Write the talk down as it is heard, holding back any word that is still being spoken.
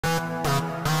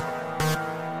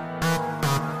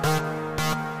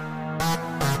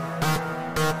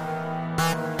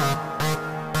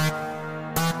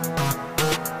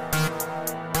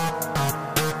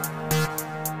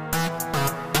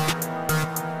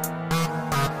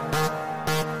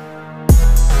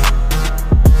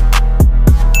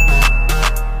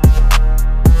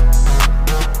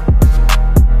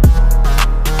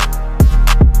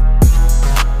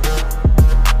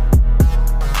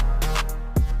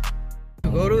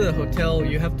to the hotel,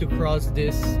 you have to cross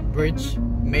this bridge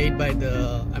made by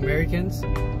the Americans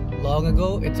long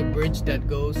ago. It's a bridge that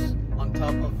goes on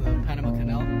top of the Panama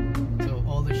Canal. So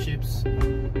all the ships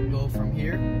go from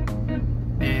here.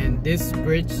 And this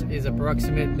bridge is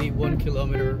approximately 1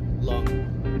 kilometer long.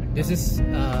 This is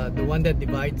the one that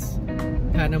divides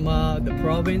Panama, the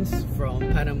province, from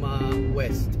Panama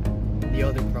West, the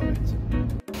other province.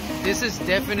 This is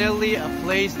definitely a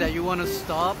place that you want to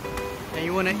stop and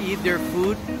you want to eat their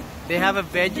food. They have a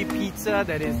veggie pizza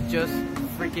that is just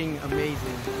freaking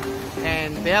amazing.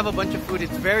 And they have a bunch of food.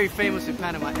 It's very famous in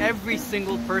Panama. Every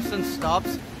single person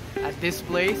stops at this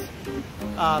place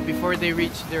before they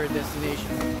reach their destination.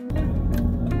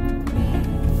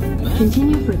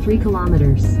 Continue for 3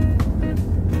 kilometers.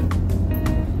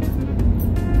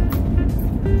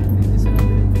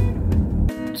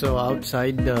 So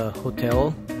outside the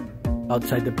hotel,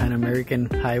 outside the Pan American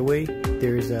Highway,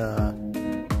 there's a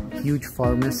huge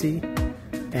pharmacy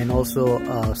and also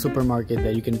a supermarket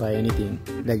that you can buy anything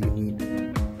that you need.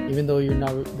 Even though you're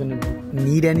not gonna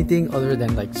need anything other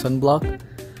than like sunblock,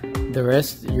 the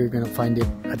rest you're gonna find it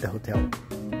at the hotel.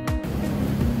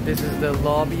 This is the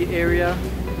lobby area.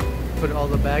 Put all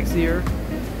the bags here,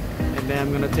 and then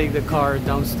I'm gonna take the car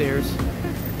downstairs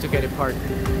to get it parked.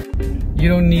 You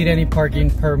don't need any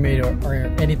parking permit or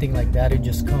anything like that. You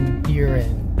just come here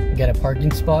and get a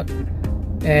parking spot.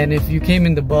 And if you came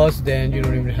in the bus, then you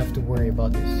don't even have to worry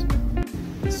about this.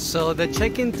 So the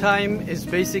check-in time is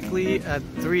basically at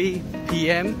 3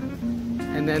 p.m.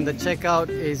 and then the checkout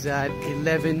is at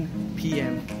 11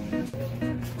 p.m.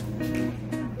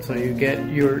 So you get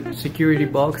your security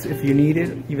box if you need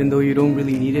it, even though you don't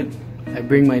really need it. I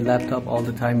bring my laptop all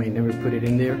the time, I never put it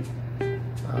in there.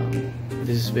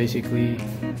 This is basically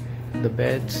the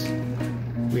beds.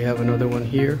 We have another one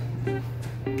here.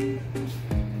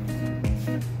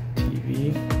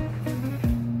 TV.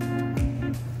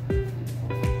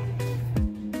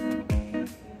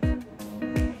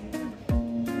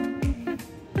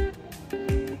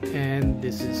 And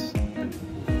this is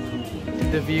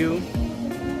the view.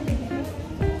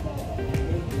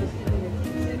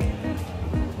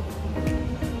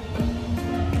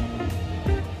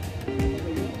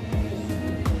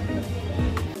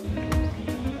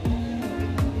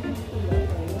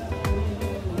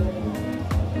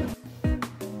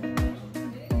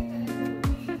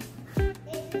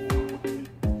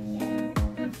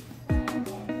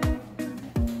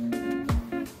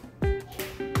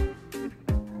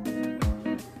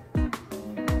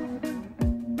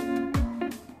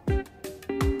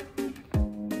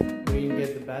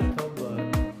 Bathtub, but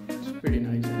it's pretty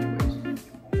nice anyways.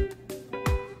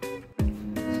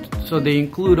 So they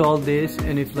include all this,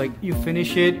 and if like you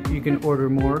finish it, you can order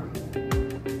more.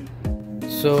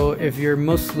 So if you're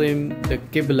Muslim, the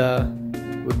Qibla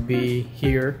would be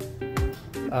here.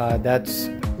 That's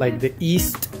like the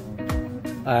east,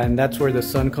 and that's where the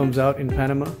sun comes out in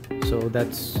Panama. So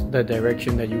that's the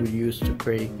direction that you would use to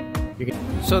pray.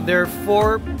 So there are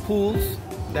 4 pools.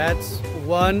 That's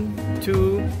 1,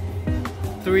 2,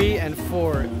 3 and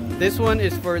 4. This one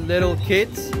is for little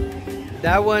kids.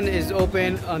 That one is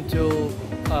open until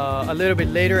a little bit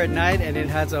later at night, and it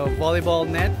has a volleyball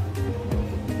net.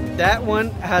 That one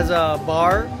has a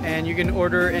bar and you can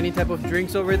order any type of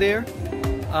drinks over there.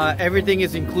 Everything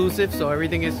is inclusive, so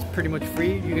everything is pretty much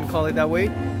free, you can call it that way.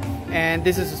 And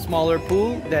this is a smaller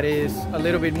pool that is a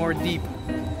little bit more deep.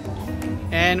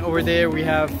 And over there we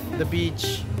have the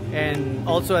beach, and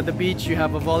also at the beach you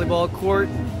have a volleyball court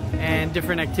and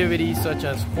different activities such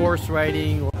as horse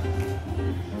riding.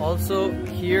 Also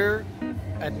here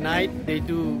at night they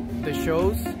do the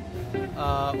shows.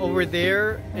 Over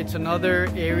there it's another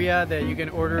area that you can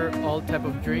order all type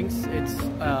of drinks. It's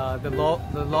the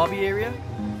lobby area,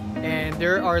 and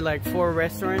there are like 4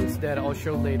 restaurants that I'll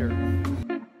show later.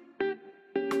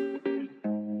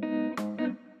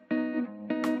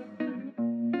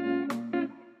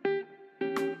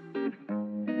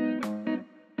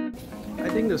 I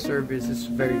think the service is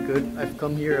very good. I've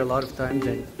come here a lot of times,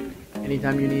 and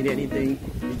anytime you need anything,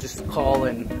 you just call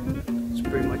and it's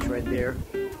pretty much right there.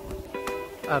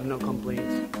 I have no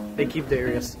complaints. They keep the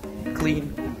areas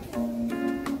clean.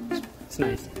 It's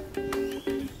nice.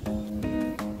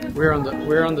 We're on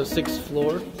the 6th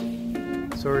floor,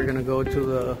 so we're gonna go to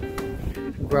the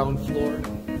ground floor,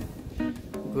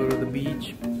 go to the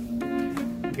beach,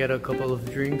 get a couple of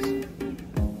drinks.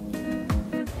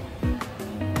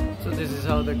 This is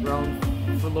how the ground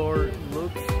floor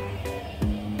looks.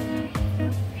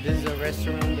 This is a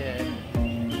restaurant that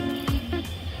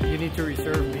you need to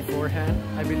reserve beforehand,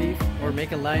 I believe, or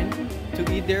make a line to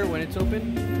eat there when it's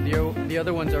open. The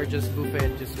other ones are just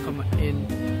buffet, just come in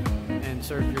and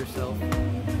serve yourself.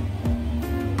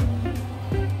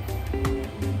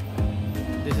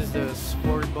 This is the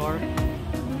sport bar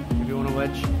if you want to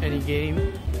watch any game.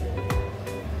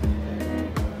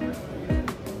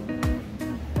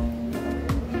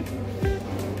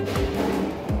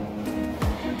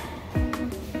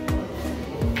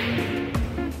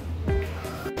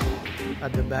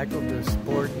 At the back of the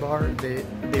sport bar,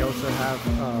 they also have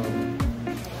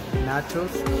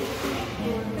nachos.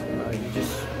 You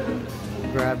just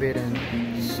grab it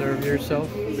and serve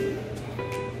yourself. A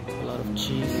lot of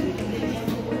cheese.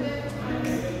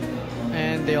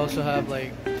 And they also have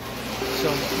like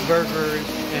some burgers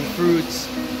and fruits.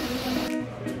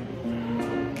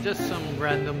 Just some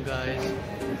random guys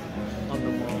on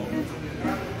the wall.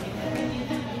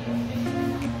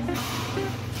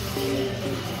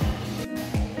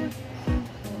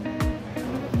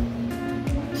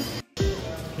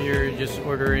 Here, you just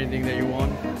order anything that you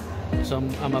want. Some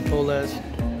amapolas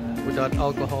without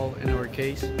alcohol in our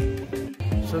case.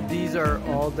 So these are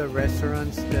all the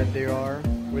restaurants that there are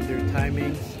with their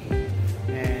timings.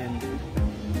 And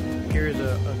here's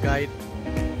a guide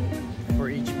for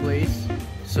each place.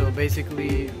 So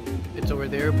basically, it's over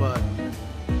there, but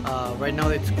right now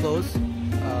it's closed.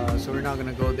 So we're not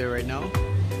gonna go there right now.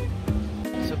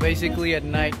 So basically at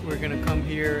night we're gonna come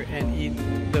here and eat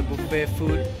the buffet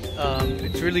food.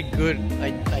 It's really good.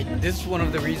 This is one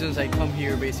of the reasons I come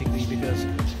here basically, because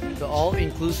the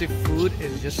all-inclusive food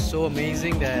is just so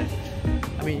amazing that,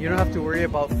 I mean, you don't have to worry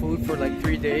about food for like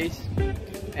 3 days,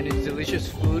 and it's delicious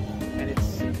food and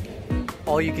it's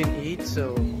all you can eat.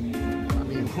 So I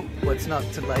mean, what's not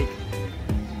to like?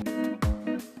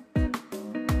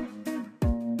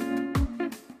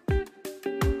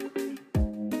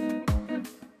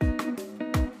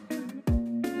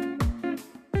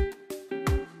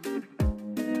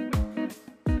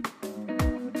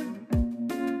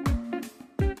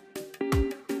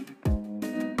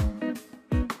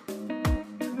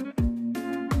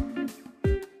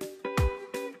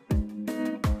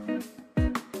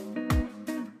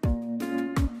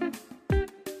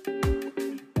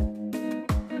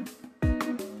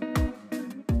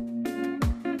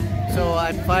 So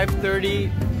at 5:30,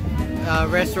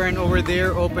 restaurant over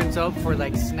there opens up for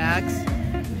like snacks.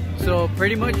 So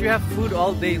pretty much you have food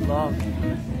all day long.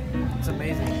 It's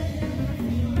amazing.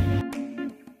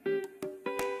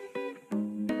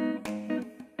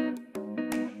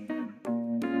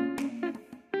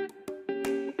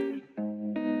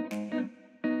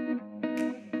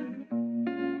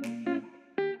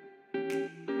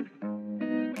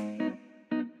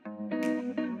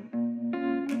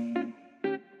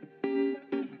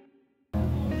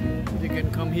 You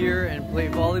can come here and play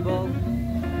volleyball.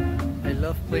 I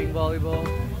love playing volleyball.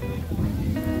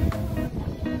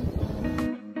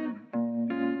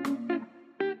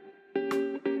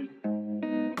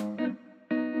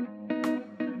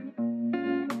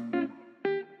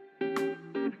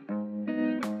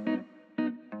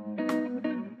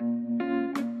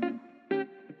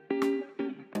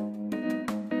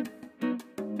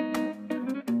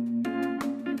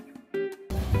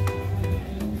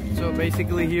 So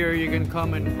basically here you can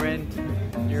come and rent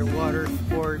your water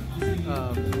sport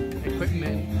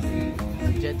equipment,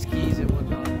 jet skis and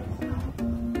whatnot.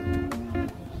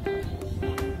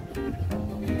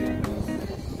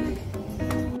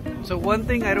 So one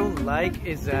thing I don't like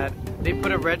is that they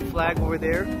put a red flag over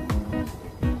there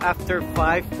after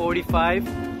 5:45,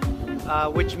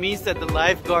 which means that the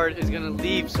lifeguard is gonna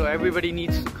leave, so everybody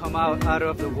needs to come out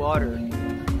of the water.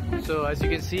 So as you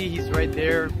can see, he's right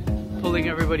there pulling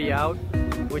everybody out,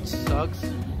 which sucks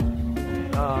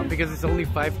because it's only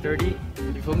 5:30.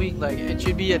 You feel me? Like, it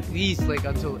should be at least like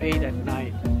until 8 at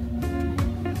night.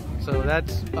 So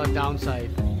that's a downside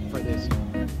for this.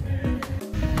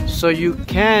 So you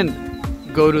can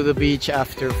go to the beach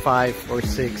after 5 or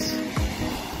 6.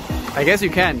 I guess you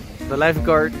can. The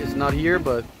lifeguard is not here,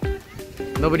 but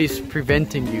nobody's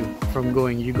preventing you from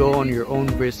going. You go on your own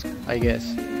risk, I guess.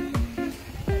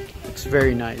 It's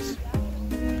very nice.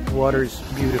 Water's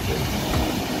beautiful.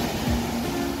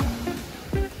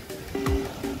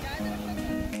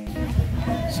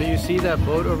 So you see that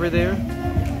boat over there?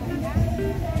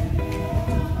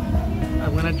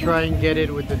 I'm gonna try and get it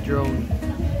with the drone.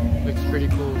 Looks pretty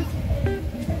cool.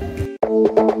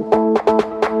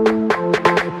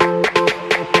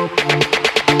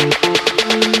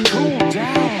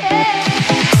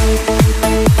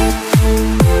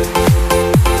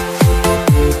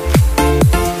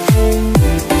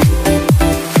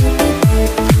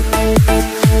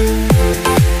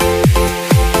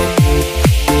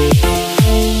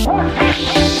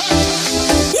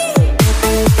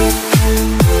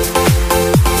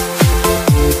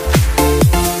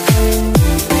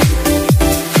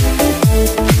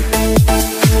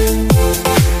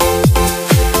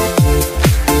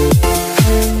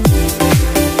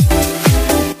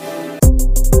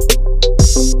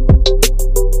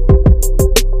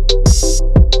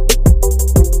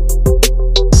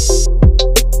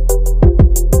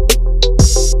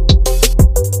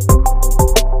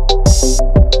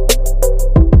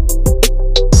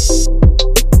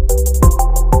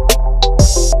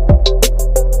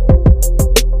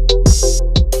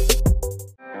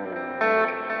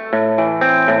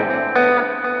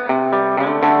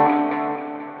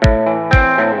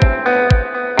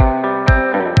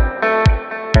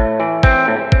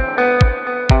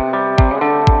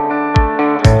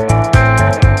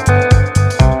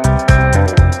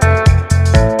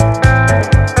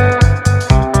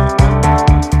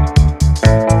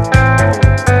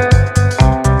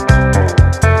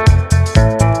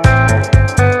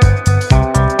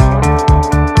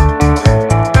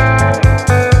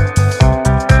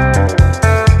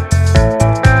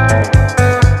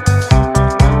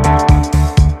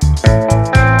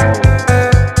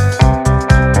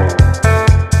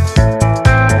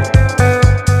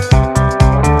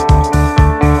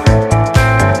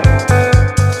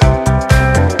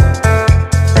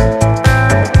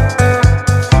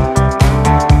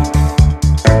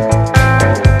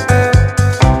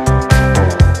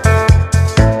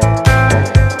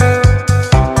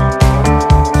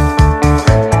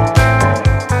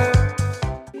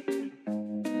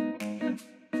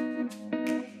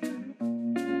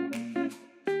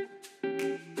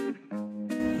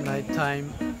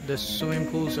 the swimming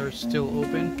pools are still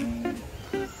open.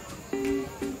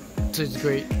 So it's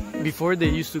great. Before they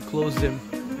used to close them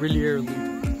really early.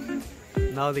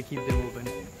 Now they keep them open.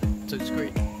 So it's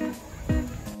great.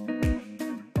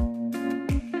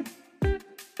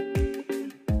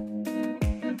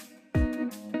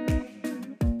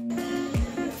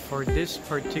 For this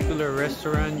particular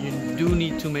restaurant, you do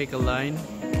need to make a line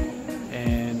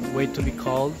and wait to be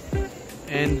called,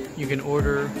 and you can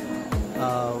order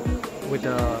with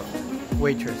a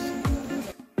waitress.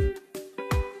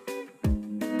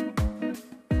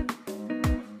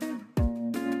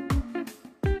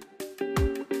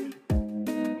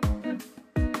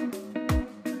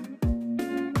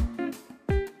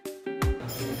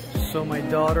 So my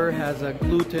daughter has a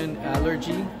gluten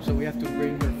allergy, so we have to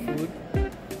bring her food.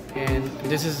 And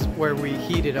this is where we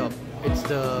heat it up. It's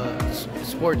the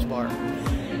sports bar.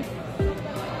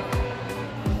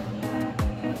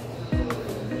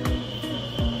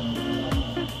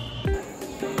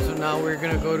 So now we're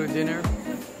gonna go to dinner.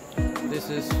 This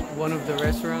is one of the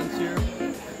restaurants here.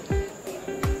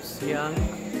 Siang.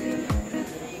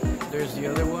 There's the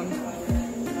other one.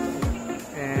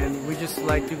 And we just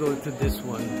like to go to this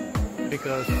one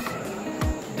because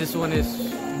this one is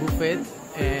buffet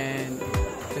and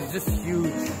it's just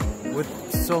huge with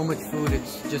so much food.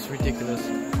 It's just ridiculous.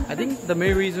 I think the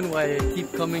main reason why I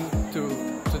keep coming to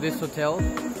this hotel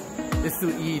is to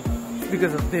eat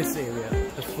because of this area,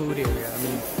 the food area. I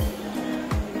mean,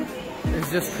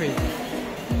 it's just crazy.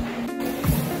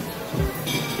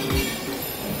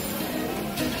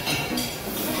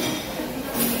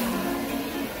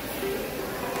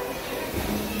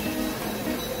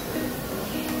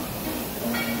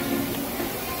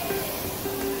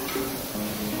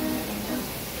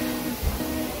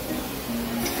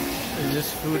 There's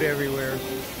just food everywhere.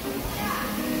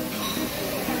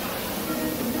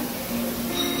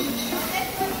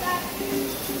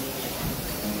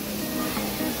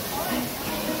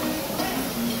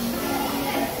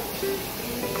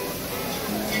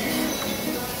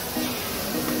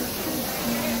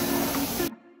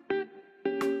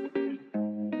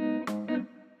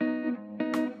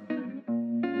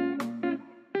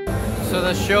 So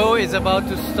the show is about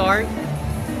to start.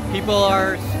 People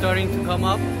are starting to come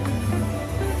up.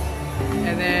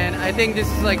 And then I think this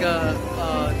is like a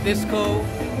disco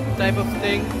type of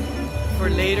thing for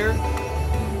later.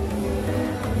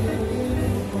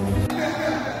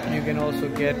 You can also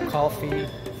get coffee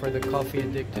for the coffee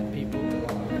addicted people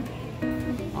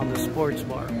on the sports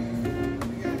bar.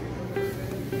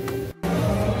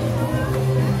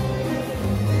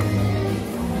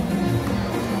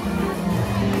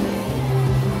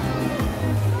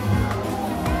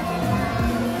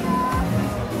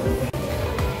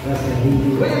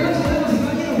 Buenas noches,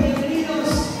 compañeros, bienvenidos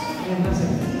una vez más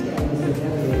aquí a nuestro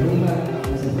teatro de rumba.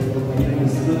 Gracias por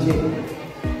acompañarnos esta noche.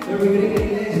 Very good evening,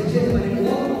 ladies and gentlemen, and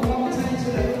welcome one more time to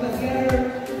the Rumba Theater.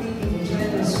 Thank you for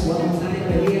joining us one more time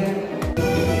right here.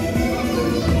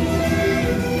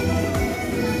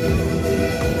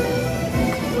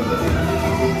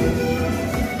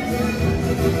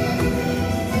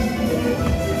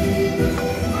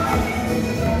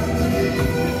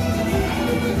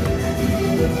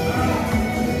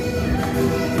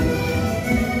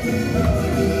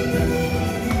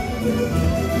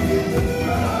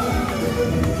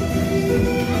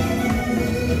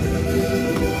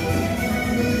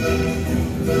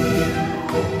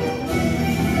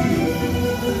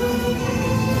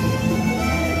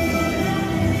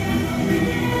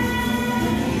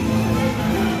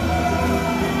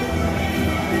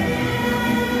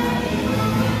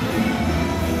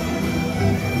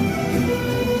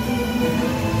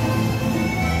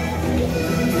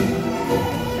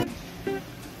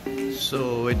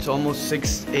 So it's almost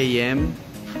 6 a.m.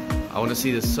 I want to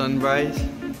see the sunrise.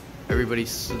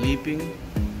 Everybody's sleeping.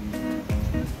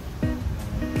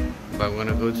 But I'm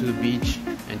gonna go to the beach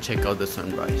and check out the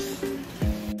sunrise.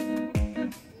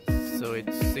 So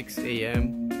it's 6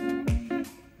 a.m.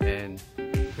 and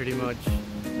pretty much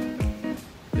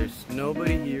there's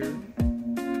nobody here.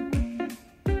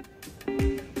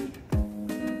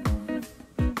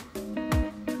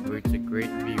 But it's a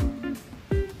great view.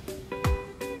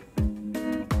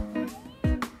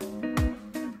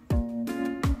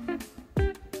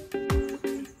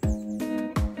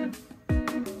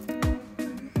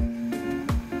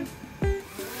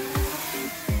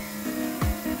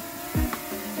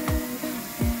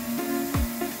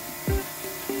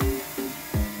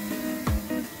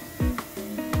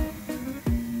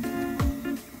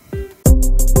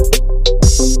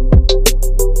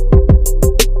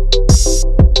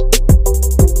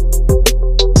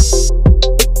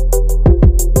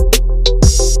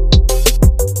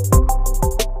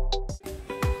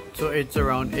 It's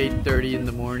around 8:30 in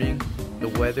the morning. The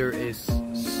weather is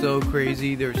so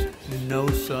crazy. There's no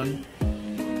sun.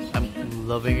 I'm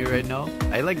loving it right now.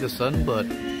 I like the sun, but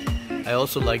I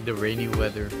also like the rainy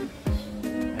weather.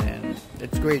 And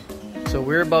it's great. So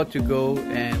we're about to go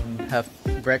and have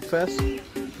breakfast.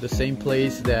 The same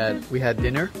place that we had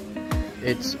dinner.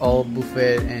 It's all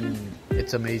buffet and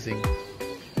it's amazing.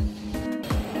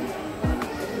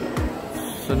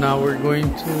 So now we're going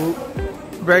to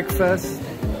breakfast.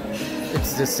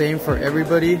 It's the same for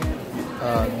everybody.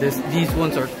 These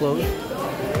ones are closed,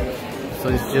 so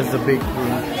it's just a big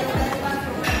room.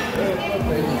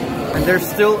 And there's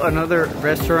still another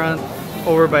restaurant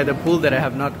over by the pool that I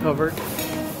have not covered.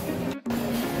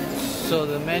 So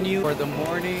the menu for the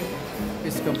morning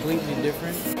is completely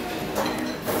different.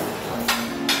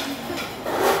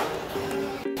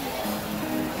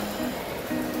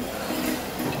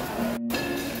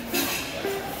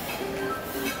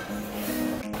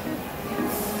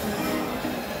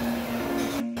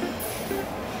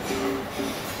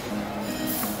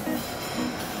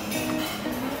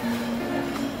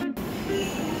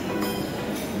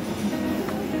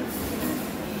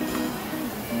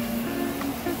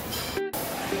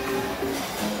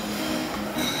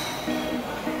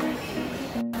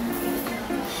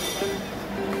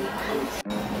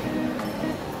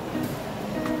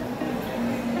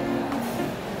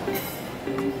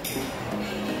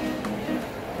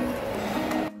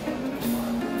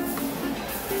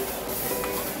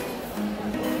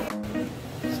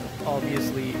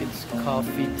 Obviously, it's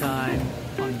coffee time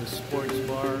on the sports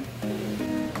bar.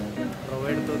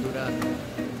 Roberto Duran,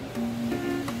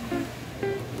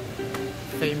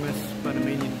 famous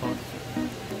Panamanian boxer,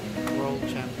 world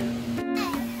champion.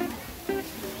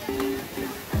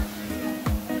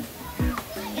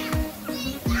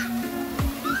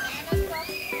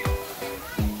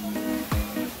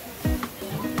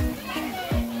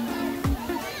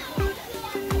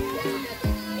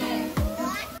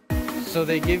 So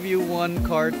they give you 1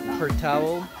 card per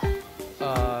towel.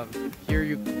 Here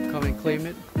you come and claim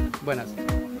it. Buenas.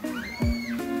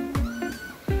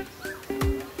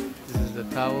 This is the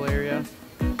towel area.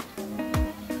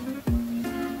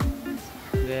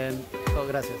 Then, oh,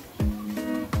 gracias.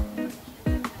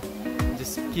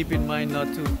 Just keep in mind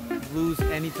not to lose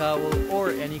any towel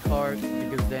or any card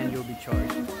because then you'll be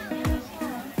charged.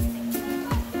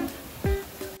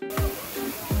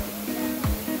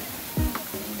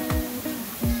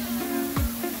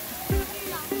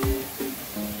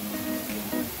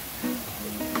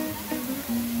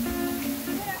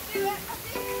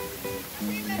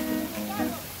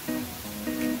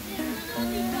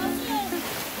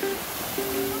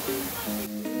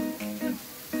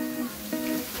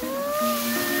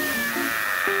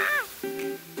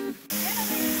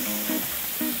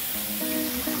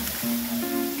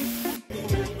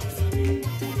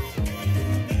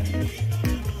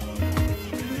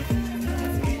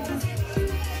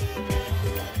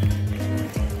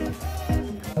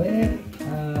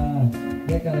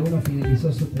 Ya cada uno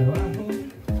finalizó su trabajo,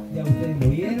 ya ustedes lo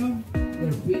vieron,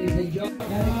 el finish del job, la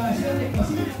decoración de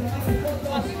cocina, tomar fotos,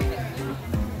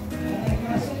 la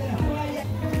decoración de las toallas.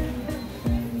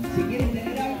 Si quieren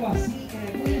tener algo así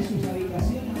en sus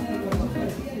habitaciones, una decoración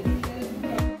parecida, le tienen que dar un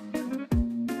trabajo.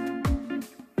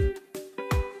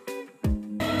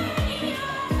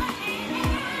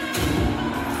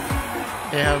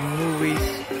 They have movies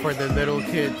for the little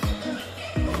kids.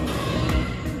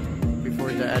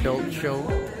 Before the adult show,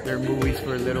 they're movies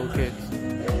for little kids.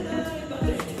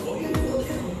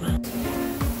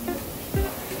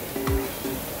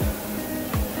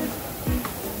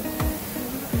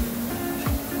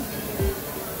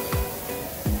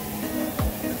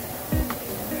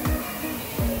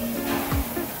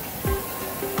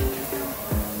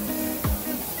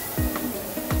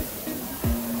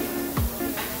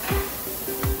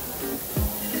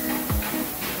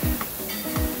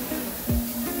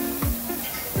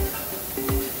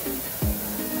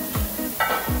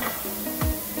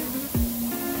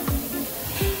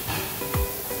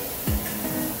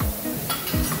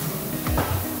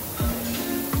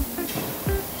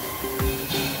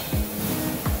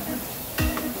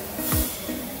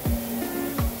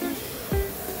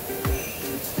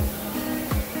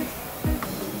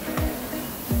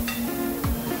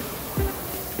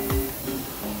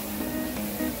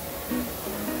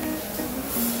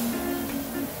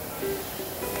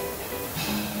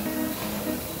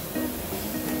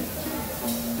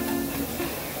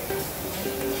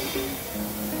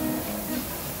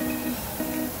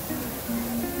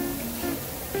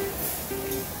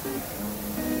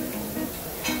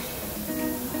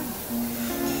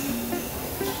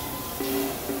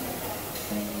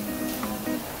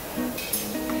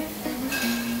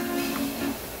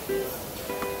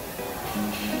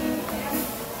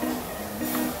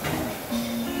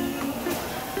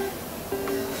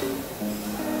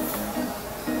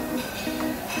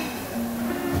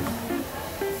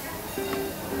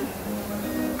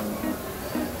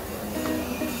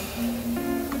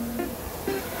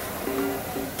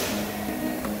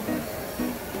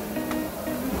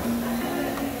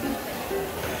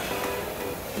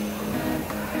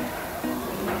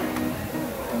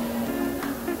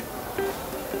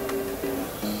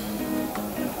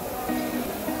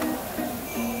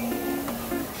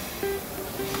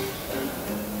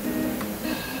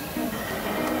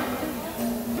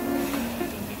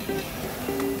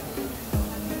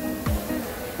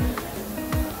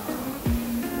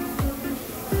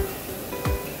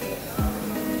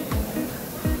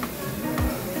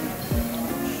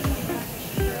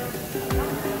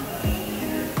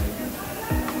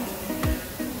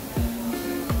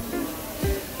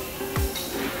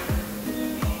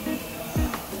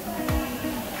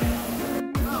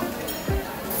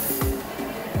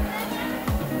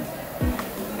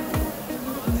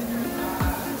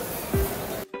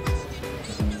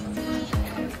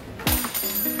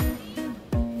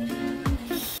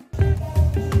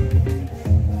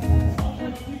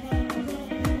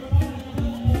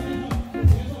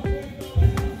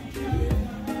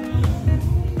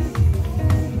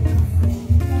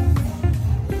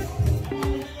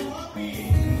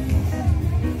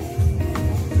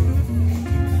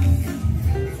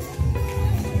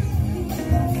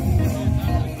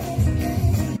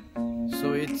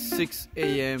 6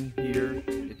 a.m. here.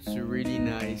 It's really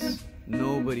nice.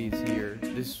 Nobody's here.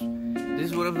 This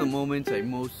is one of the moments I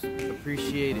most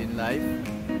appreciate in life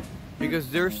because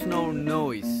there's no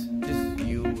noise, just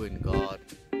you and God.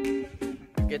 You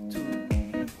get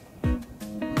to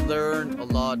learn a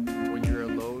lot when you're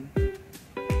alone.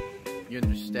 You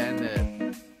understand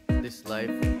that this life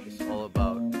is all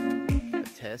about a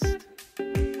test,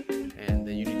 and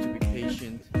that you need to be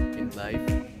patient in life,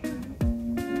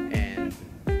 and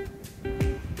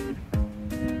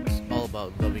it's all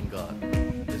about loving God.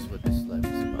 This is what this life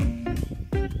is about.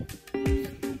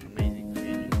 Amazing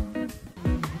feeling.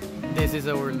 This is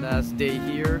our last day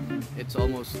here. It's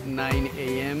almost 9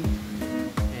 a.m.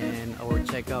 and our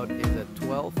checkout is at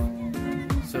 12.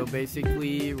 So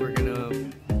basically we're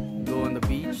gonna go on the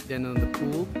beach, then on the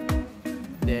pool,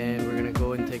 then we're gonna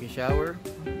go and take a shower,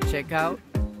 check out,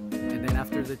 and then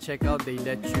after the checkout they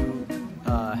let you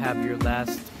have your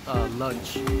last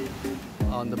lunch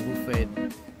on the buffet,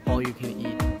 all you can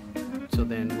eat. So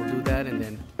then we'll do that and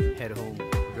then head home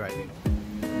driving.